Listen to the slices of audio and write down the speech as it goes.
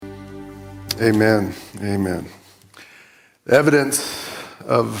Amen. Amen. Evidence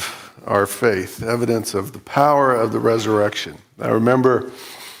of our faith, evidence of the power of the resurrection. I remember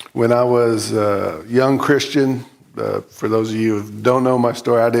when I was a young Christian, for those of you who don't know my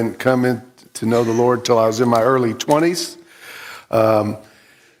story, I didn't come in to know the Lord till I was in my early 20s. But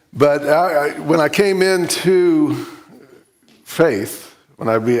when I came into faith,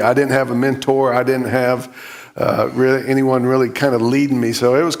 I didn't have a mentor, I didn't have really anyone really kind of leading me,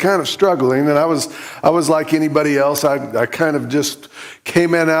 so it was kind of struggling. And I was like anybody else. I kind of just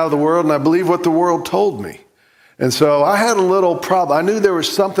came in out of the world, and I believed what the world told me. And so I had a little problem. I knew there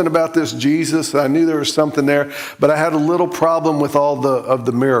was something about this Jesus. I knew there was something there, but I had a little problem with all of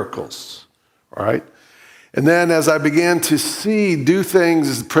the miracles, right? And then as I began to do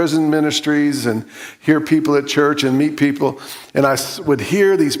things, prison ministries, and hear people at church and meet people, and I would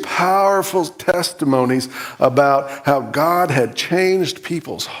hear these powerful testimonies about how God had changed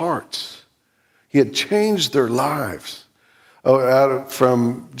people's hearts. He had changed their lives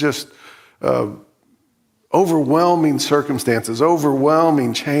from just overwhelming circumstances,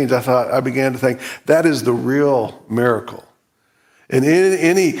 overwhelming change. I began to think, that is the real miracle. And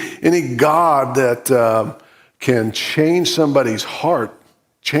any God that can change somebody's heart,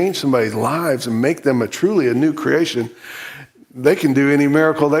 change somebody's lives, and make them truly a new creation, they can do any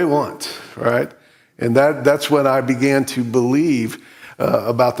miracle they want, right? And that's when I began to believe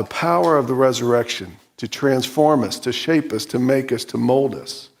about the power of the resurrection to transform us, to shape us, to make us, to mold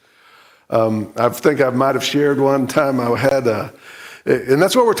us. I think I might have shared one time I had and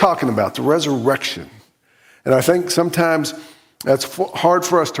that's what we're talking about, the resurrection. And I think sometimes that's hard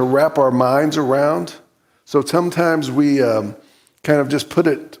for us to wrap our minds around. So sometimes we kind of just put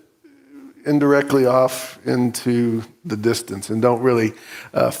it indirectly off into the distance and don't really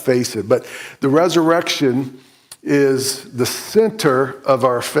face it. But the resurrection is the center of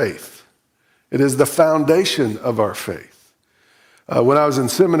our faith. It is the foundation of our faith. When I was in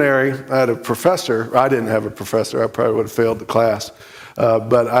seminary, I had a professor. I didn't have a professor. I probably would have failed the class.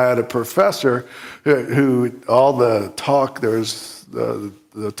 But I had a professor who all the talk,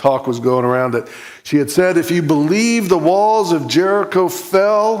 the talk was going around that she had said, if you believe the walls of Jericho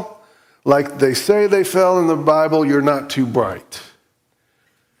fell like they say they fell in the Bible, you're not too bright.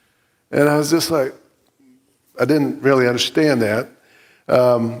 And I was just like, I didn't really understand that.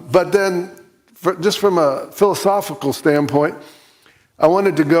 But then just from a philosophical standpoint, I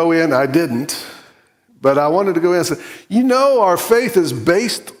wanted to go in, I didn't, but I wanted to go in and say, our faith is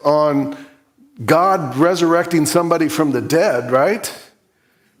based on God resurrecting somebody from the dead, right?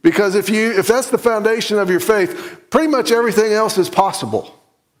 Because if that's the foundation of your faith, pretty much everything else is possible.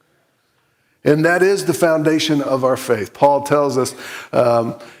 And that is the foundation of our faith. Paul tells us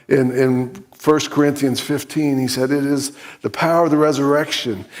in 1 Corinthians 15, he said, it is the power of the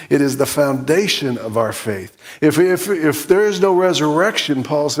resurrection. It is the foundation of our faith. If there is no resurrection,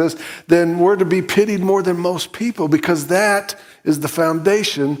 Paul says, then we're to be pitied more than most people, because that is the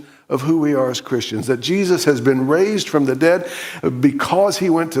foundation of who we are as Christians, that Jesus has been raised from the dead. Because he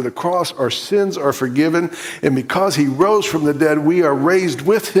went to the cross, our sins are forgiven. And because he rose from the dead, we are raised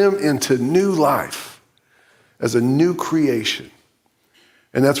with him into new life as a new creation.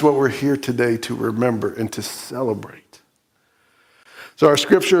 And that's what we're here today to remember and to celebrate. So our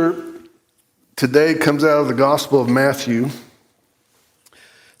scripture today comes out of the Gospel of Matthew,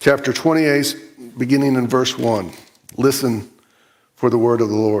 chapter 28, beginning in verse 1. Listen for the word of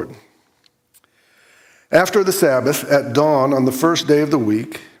the Lord. After the Sabbath, at dawn on the first day of the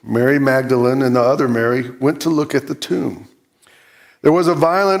week, Mary Magdalene and the other Mary went to look at the tomb. There was a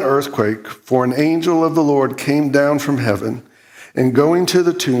violent earthquake, for an angel of the Lord came down from heaven, and going to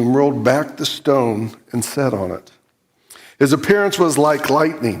the tomb, rolled back the stone and sat on it. His appearance was like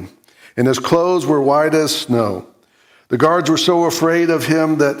lightning, and his clothes were white as snow. The guards were so afraid of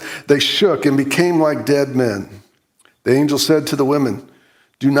him that they shook and became like dead men. The angel said to the women,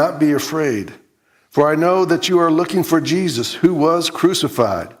 "Do not be afraid, for I know that you are looking for Jesus, who was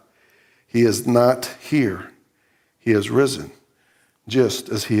crucified. He is not here. He has risen, just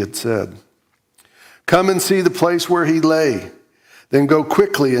as he had said. Come and see the place where he lay. Then go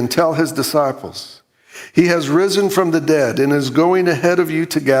quickly and tell his disciples, he has risen from the dead and is going ahead of you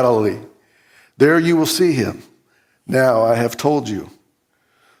to Galilee. There you will see him. Now I have told you."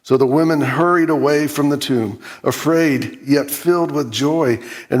 So the women hurried away from the tomb, afraid yet filled with joy,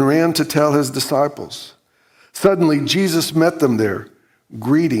 and ran to tell his disciples. Suddenly Jesus met them there.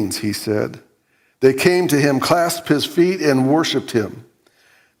 "Greetings," he said. They came to him, clasped his feet, and worshiped him.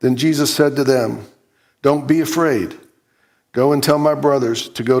 Then Jesus said to them, "Don't be afraid. Go and tell my brothers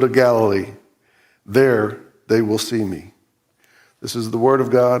to go to Galilee. There they will see me." This is the word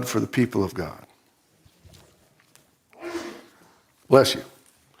of God for the people of God. Bless you.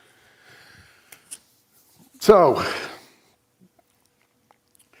 So,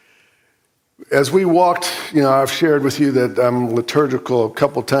 as we walked, I've shared with you that I'm liturgical a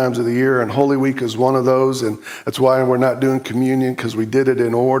couple times of the year, and Holy Week is one of those, and that's why we're not doing communion, because we did it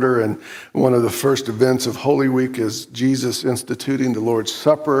in order. And one of the first events of Holy Week is Jesus instituting the Lord's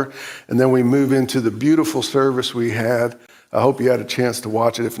Supper, and then we move into the beautiful service we had. I hope you had a chance to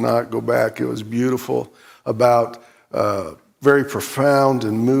watch it. If not, go back. It was beautiful, about very profound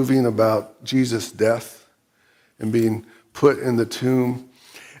and moving about Jesus' death and being put in the tomb.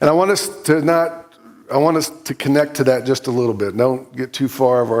 And I want us to connect to that just a little bit. Don't get too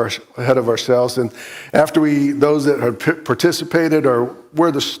far ahead of ourselves. And after those that had participated, or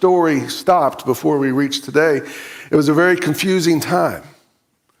where the story stopped before we reached today, it was a very confusing time.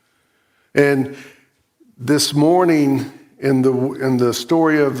 And this morning, in the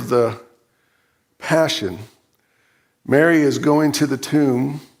story of the Passion, Mary is going to the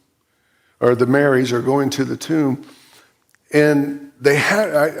tomb, or the Marys are going to the tomb, and they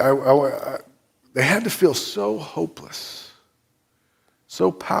had to feel so hopeless,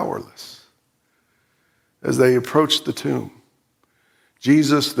 so powerless as they approached the tomb.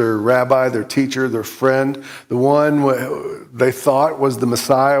 Jesus, their rabbi, their teacher, their friend, the one they thought was the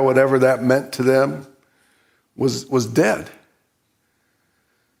Messiah, whatever that meant to them, was dead.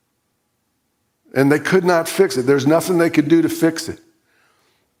 And they could not fix it. There's nothing they could do to fix it.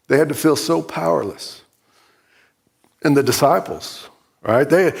 They had to feel so powerless. And the disciples, right?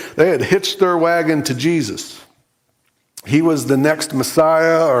 They had hitched their wagon to Jesus. He was the next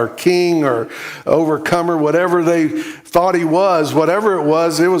Messiah or king or overcomer, whatever they thought he was, whatever it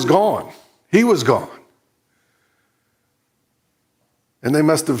was gone. He was gone. And they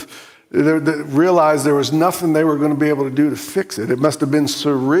must have realized there was nothing they were going to be able to do to fix it. It must have been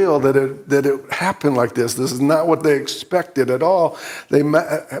surreal that it happened like this. This is not what they expected at all. They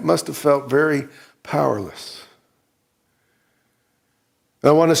must have felt very powerless.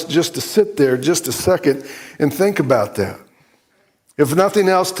 I want us just to sit there just a second and think about that. If nothing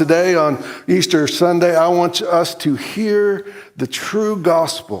else today on Easter Sunday, I want us to hear the true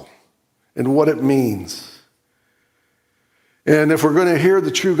gospel and what it means. And if we're going to hear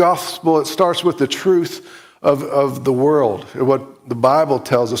the true gospel, it starts with the truth of the world, what the Bible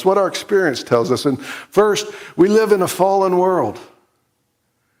tells us, what our experience tells us. And first, we live in a fallen world.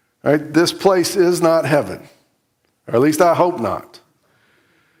 Right? This place is not heaven, or at least I hope not.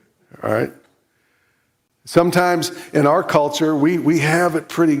 All right. Sometimes in our culture, we have it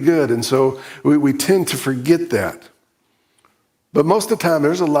pretty good, and so we tend to forget that. But most of the time,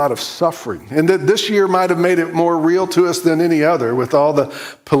 there's a lot of suffering. And this year might have made it more real to us than any other, with all the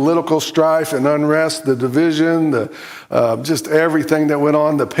political strife and unrest, the division, just everything that went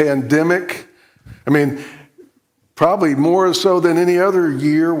on, the pandemic. I mean, probably more so than any other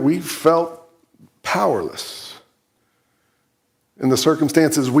year, we felt powerless in the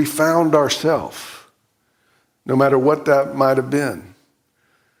circumstances we found ourselves, no matter what that might have been.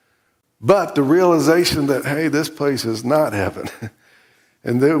 But the realization that, hey, this place is not heaven.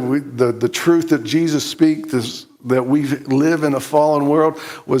 And the truth that Jesus speaks, that we live in a fallen world,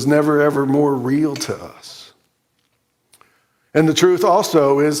 was never, ever more real to us. And the truth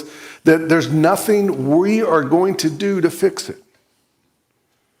also is that there's nothing we are going to do to fix it.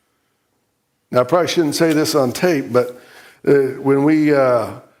 Now, I probably shouldn't say this on tape, but when we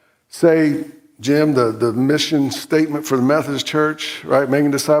say, Jim, the mission statement for the Methodist Church, right,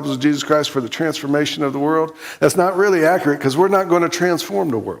 making disciples of Jesus Christ for the transformation of the world, that's not really accurate, because we're not going to transform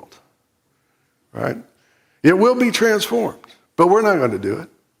the world, right? It will be transformed, but we're not going to do it.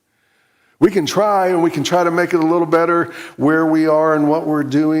 We can try, and we can try to make it a little better where we are and what we're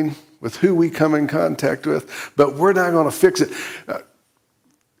doing with who we come in contact with, but we're not going to fix it.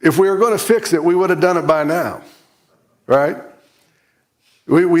 If we were going to fix it, we would have done it by now, right?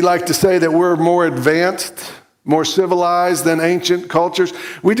 We like to say that we're more advanced, more civilized than ancient cultures.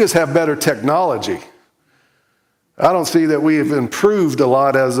 We just have better technology. I don't see that we have improved a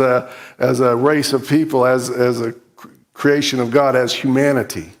lot as a race of people, as a creation of God, as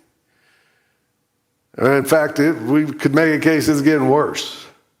humanity. In fact, we could make a case it's getting worse.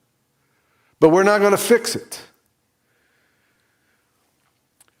 But we're not going to fix it.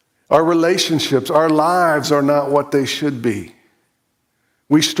 Our relationships, our lives are not what they should be.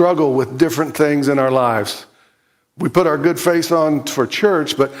 We struggle with different things in our lives. We put our good face on for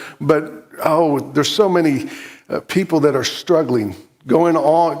church, but there's so many people that are struggling, going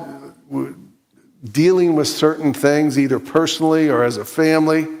on, dealing with certain things, either personally or as a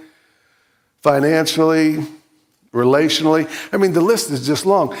family, financially, relationally. I mean, the list is just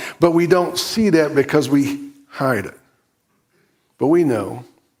long, but we don't see that because we hide it. But we know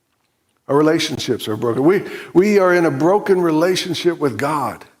our relationships are broken. We are in a broken relationship with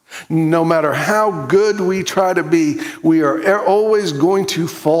God. No matter how good we try to be, we are always going to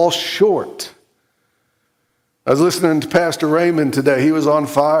fall short. I was listening to Pastor Raymond today. He was on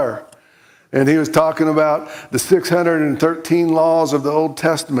fire. And he was talking about the 613 laws of the Old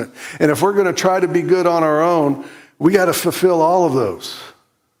Testament. And if we're going to try to be good on our own, we got to fulfill all of those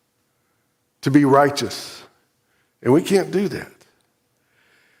to be righteous. And we can't do that.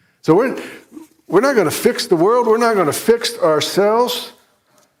 So we're not going to fix the world. We're not going to fix ourselves.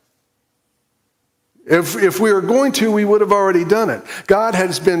 If we were going to, we would have already done it. God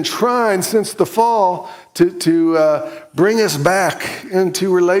has been trying since the fall to bring us back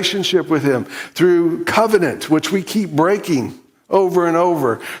into relationship with him through covenant, which we keep breaking over and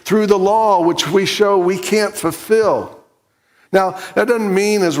over, through the law, which we show we can't fulfill. Now, that doesn't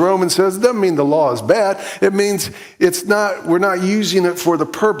mean, as Romans says, it doesn't mean the law is bad. It means we're not using it for the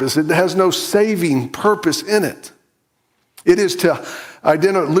purpose. It has no saving purpose in it. It is to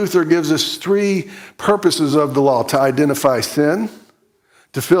identify. Luther gives us 3 purposes of the law: to identify sin,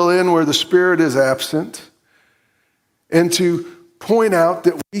 to fill in where the Spirit is absent, and to point out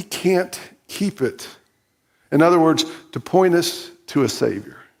that we can't keep it. In other words, to point us to a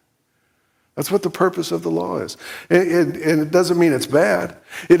Savior. That's what the purpose of the law is. And it doesn't mean it's bad.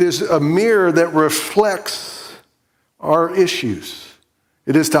 It is a mirror that reflects our issues.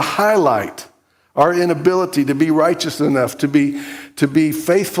 It is to highlight our inability to be righteous enough, to be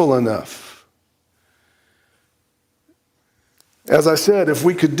faithful enough. As I said, if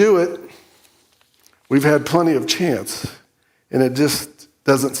we could do it, we've had plenty of chance, and it just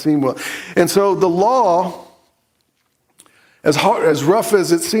doesn't seem well. And so the law, as rough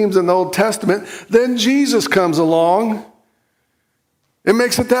as it seems in the Old Testament, then Jesus comes along. It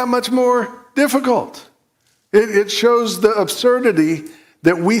makes it that much more difficult. It shows the absurdity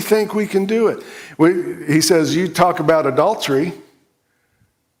that we think we can do it. He says, you talk about adultery,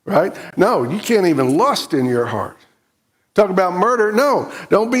 right? No, you can't even lust in your heart. Talk about murder. No,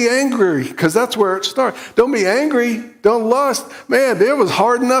 don't be angry, because that's where it starts. Don't be angry. Don't lust. Man, it was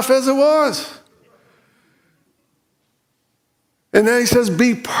hard enough as it was. And then he says,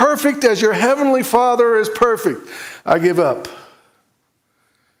 be perfect as your heavenly Father is perfect. I give up.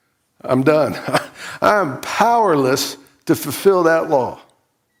 I'm done. I'm powerless to fulfill that law.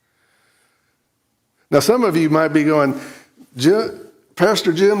 Now, some of you might be going,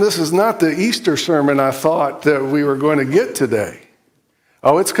 Pastor Jim, this is not the Easter sermon I thought that we were going to get today.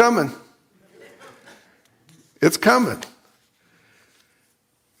 Oh, it's coming. It's coming.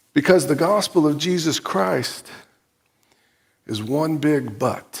 Because the gospel of Jesus Christ is one big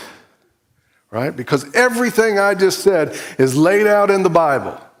but, right? Because everything I just said is laid out in the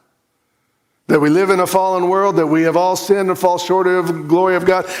Bible. That we live in a fallen world, that we have all sinned and fall short of the glory of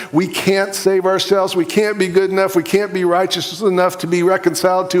God. We can't save ourselves. We can't be good enough. We can't be righteous enough to be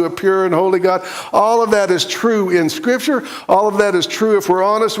reconciled to a pure and holy God. All of that is true in Scripture. All of that is true if we're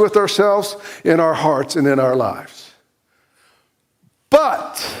honest with ourselves in our hearts and in our lives.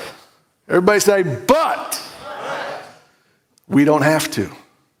 But, everybody say, but, we don't have to.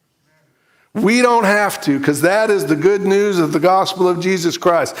 We don't have to, because that is the good news of the gospel of Jesus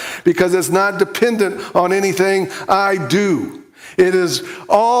Christ, because it's not dependent on anything I do. It is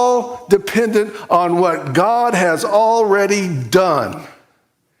all dependent on what God has already done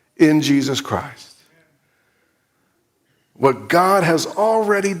in Jesus Christ. What God has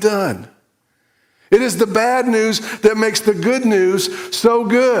already done. It is the bad news that makes the good news so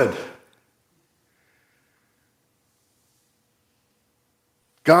good.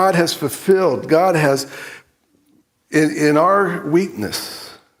 God has fulfilled, God has, in our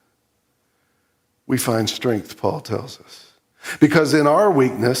weakness, we find strength, Paul tells us. Because in our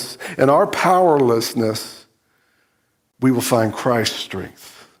weakness, in our powerlessness, we will find Christ's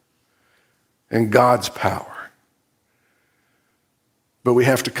strength and God's power. But we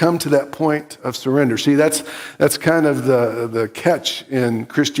have to come to that point of surrender. See, that's kind of the catch in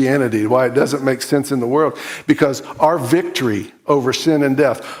Christianity, why it doesn't make sense in the world. Because our victory over sin and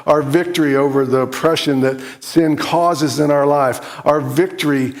death, our victory over the oppression that sin causes in our life, our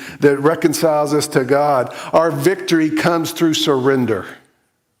victory that reconciles us to God, our victory comes through surrender.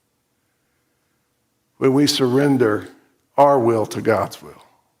 When we surrender our will to God's will.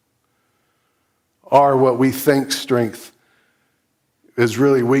 Our what we think strength is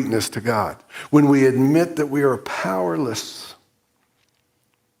really weakness to God. When we admit that we are powerless,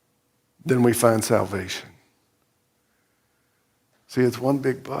 then we find salvation. See, it's one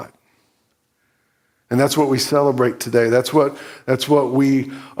big but. And that's what we celebrate today. That's what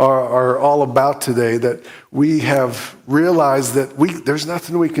we are all about today, that we have realized that there's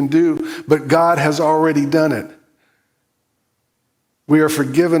nothing we can do, but God has already done it. We are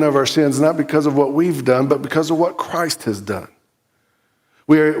forgiven of our sins, not because of what we've done, but because of what Christ has done.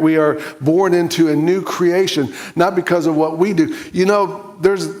 We are born into a new creation, not because of what we do. You know,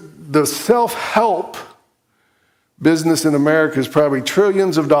 there's the self-help business in America is probably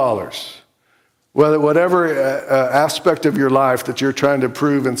trillions of dollars. Whatever aspect of your life that you're trying to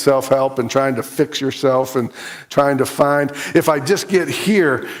prove in self-help and trying to fix yourself and trying to find, if I just get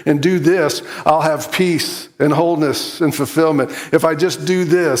here and do this, I'll have peace and wholeness and fulfillment. If I just do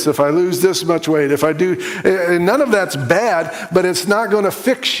this, if I lose this much weight, if I do, and none of that's bad, but it's not going to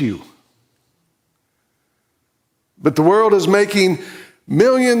fix you. But the world is making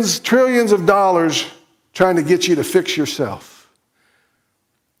millions, trillions of dollars trying to get you to fix yourself.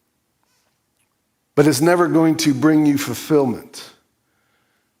 But it's never going to bring you fulfillment.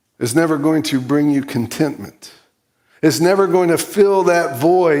 It's never going to bring you contentment. It's never going to fill that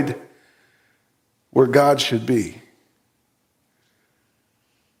void where God should be.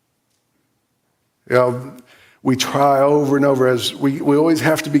 You know, we try over and over, as we always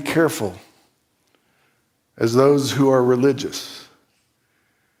have to be careful as those who are religious,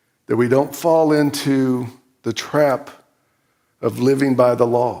 that we don't fall into the trap of living by the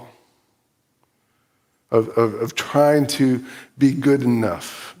law. Of trying to be good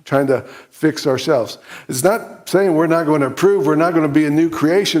enough, trying to fix ourselves. It's not saying we're not going to improve, we're not going to be a new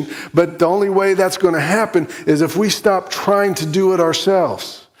creation, but the only way that's going to happen is if we stop trying to do it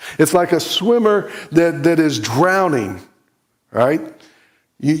ourselves. It's like a swimmer that is drowning, right?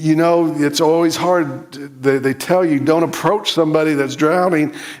 You know, it's always hard. They tell you don't approach somebody that's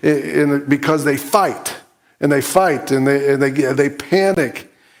drowning because they fight, and they panic.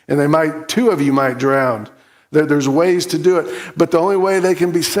 And two of you might drown. There's ways to do it. But the only way they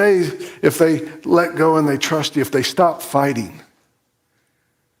can be saved if they let go and they trust you, if they stop fighting.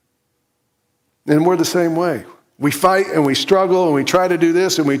 And we're the same way. We fight and we struggle and we try to do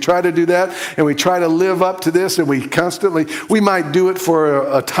this and we try to do that and we try to live up to this and we might do it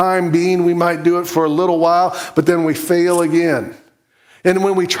for a time being, we might do it for a little while, but then we fail again. And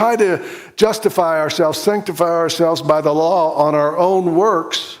when we try to justify ourselves, sanctify ourselves by the law on our own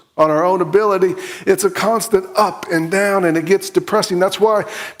works, on our own ability, it's a constant up and down, and it gets depressing. That's why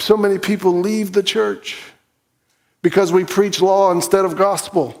so many people leave the church, because we preach law instead of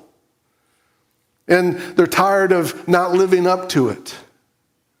gospel. And they're tired of not living up to it.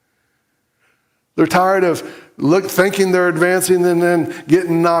 They're tired of thinking they're advancing and then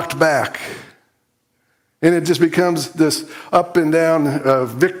getting knocked back. And it just becomes this up and down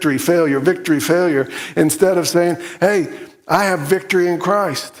victory, failure, instead of saying, hey, I have victory in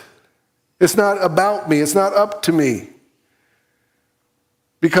Christ. It's not about me. It's not up to me.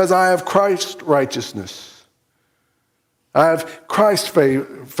 Because I have Christ's righteousness. I have Christ's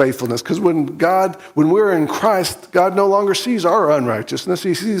faithfulness. Because when we're in Christ, God no longer sees our unrighteousness.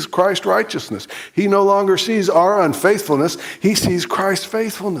 He sees Christ's righteousness. He no longer sees our unfaithfulness. He sees Christ's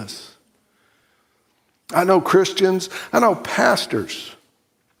faithfulness. I know Christians, I know pastors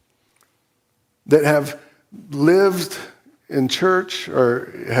that have lived in church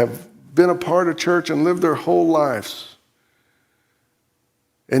or have been a part of church and lived their whole lives,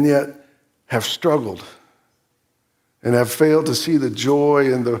 and yet have struggled and have failed to see the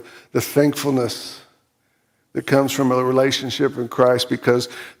joy and the thankfulness that comes from a relationship in Christ because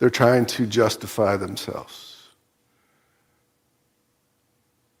they're trying to justify themselves.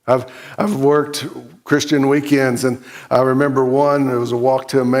 I've worked Christian weekends, and I remember one, it was a walk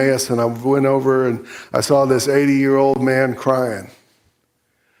to Emmaus, and I went over and I saw this 80-year-old man crying.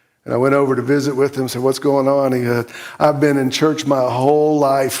 And I went over to visit with him, said, what's going on? He said, I've been in church my whole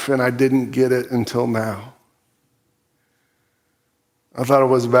life, and I didn't get it until now. I thought it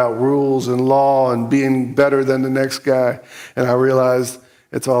was about rules and law and being better than the next guy, and I realized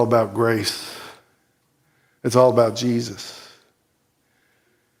it's all about grace. It's all about Jesus.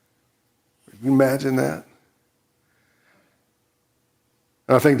 Can you imagine that?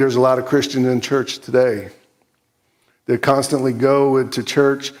 And I think there's a lot of Christians in church today that constantly go into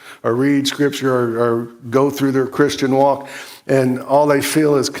church or read scripture or go through their Christian walk, and all they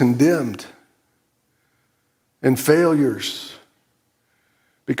feel is condemned and failures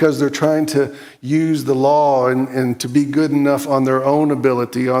because they're trying to use the law and to be good enough on their own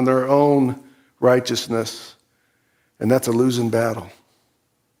ability, on their own righteousness. And that's a losing battle.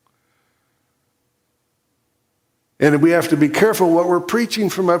 And we have to be careful what we're preaching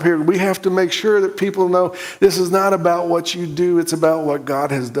from up here. We have to make sure that people know this is not about what you do. It's about what God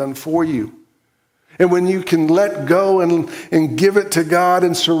has done for you. And when you can let go and give it to God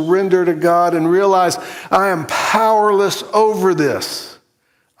and surrender to God and realize, I am powerless over this.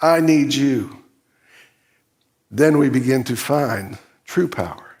 I need you. Then we begin to find true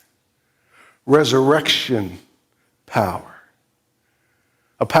power, resurrection power,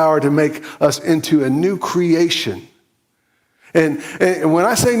 a power to make us into a new creation. And when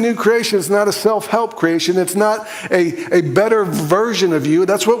I say new creation, it's not a self-help creation. It's not a better version of you.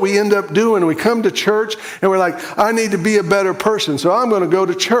 That's what we end up doing. We come to church and we're like, I need to be a better person, so I'm going to go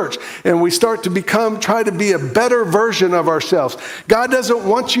to church. And we start to try to be a better version of ourselves. God doesn't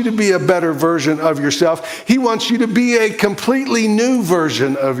want you to be a better version of yourself. He wants you to be a completely new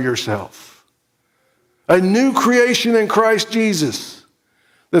version of yourself. A new creation in Christ Jesus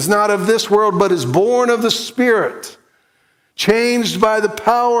that's not of this world, but is born of the Spirit. Changed by the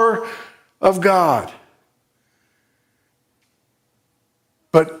power of God.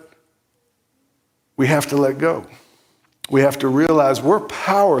 But we have to let go. We have to realize we're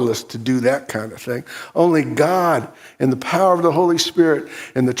powerless to do that kind of thing. Only God and the power of the Holy Spirit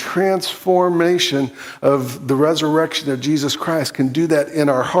and the transformation of the resurrection of Jesus Christ can do that in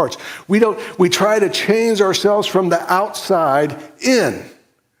our hearts. We try to change ourselves from the outside in.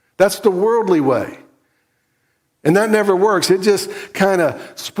 That's the worldly way. And that never works. It just kind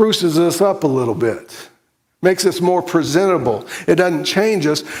of spruces us up a little bit, makes us more presentable. It doesn't change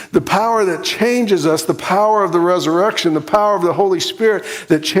us. The power that changes us, the power of the resurrection, the power of the Holy Spirit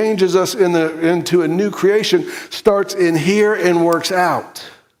that changes us into a new creation starts in here and works out.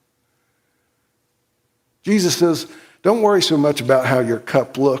 Jesus says, don't worry so much about how your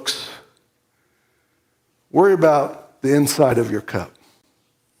cup looks. Worry about the inside of your cup.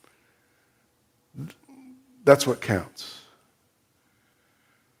 That's what counts.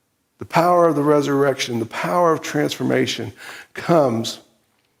 The power of the resurrection, the power of transformation comes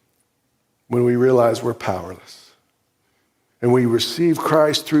when we realize we're powerless. And we receive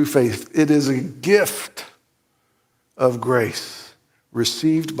Christ through faith. It is a gift of grace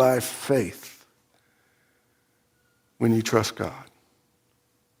received by faith when you trust God.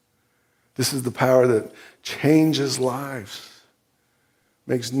 This is the power that changes lives.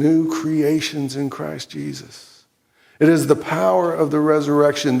 Makes new creations in Christ Jesus. It is the power of the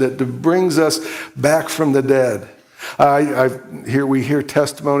resurrection that brings us back from the dead. We hear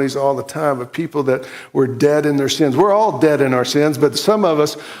testimonies all the time of people that were dead in their sins. We're all dead in our sins, but some of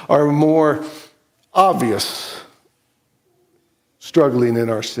us are more obvious, struggling in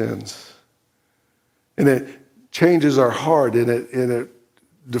our sins. And it changes our heart and it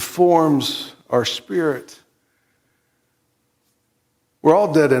deforms our spirit. We're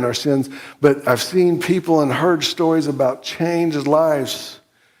all dead in our sins, but I've seen people and heard stories about changed lives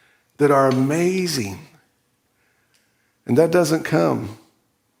that are amazing. And that doesn't come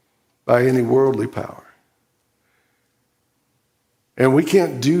by any worldly power. And we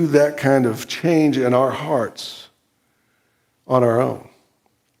can't do that kind of change in our hearts on our own.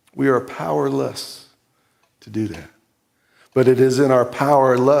 We are powerless to do that. But it is in our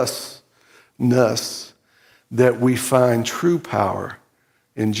powerlessness that we find true power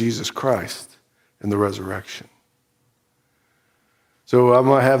in Jesus Christ and the resurrection. So I'm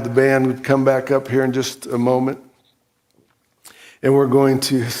going to have the band come back up here in just a moment. And we're going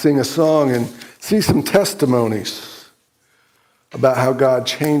to sing a song and see some testimonies about how God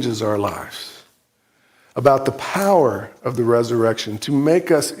changes our lives, about the power of the resurrection to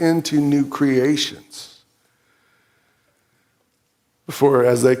make us into new creations.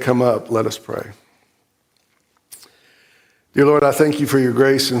 As they come up, let us pray. Dear Lord, I thank you for your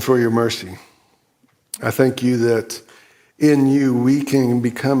grace and for your mercy. I thank you that in you we can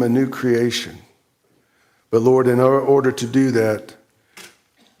become a new creation. But Lord, in order to do that,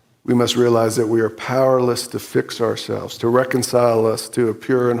 we must realize that we are powerless to fix ourselves, to reconcile us to a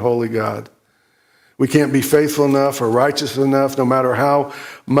pure and holy God. We can't be faithful enough or righteous enough, no matter how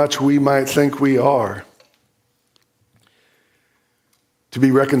much we might think we are, to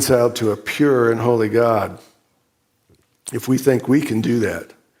be reconciled to a pure and holy God. If we think we can do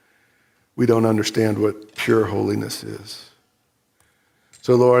that, we don't understand what pure holiness is.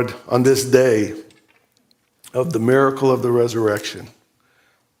 So Lord, on this day of the miracle of the resurrection,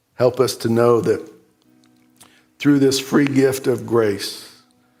 help us to know that through this free gift of grace,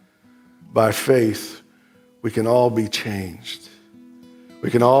 by faith, we can all be changed. We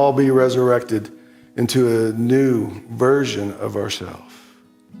can all be resurrected into a new version of ourselves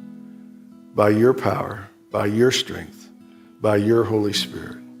by your power, by your strength, by your Holy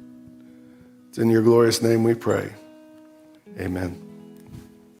Spirit. It's in your glorious name we pray. Amen.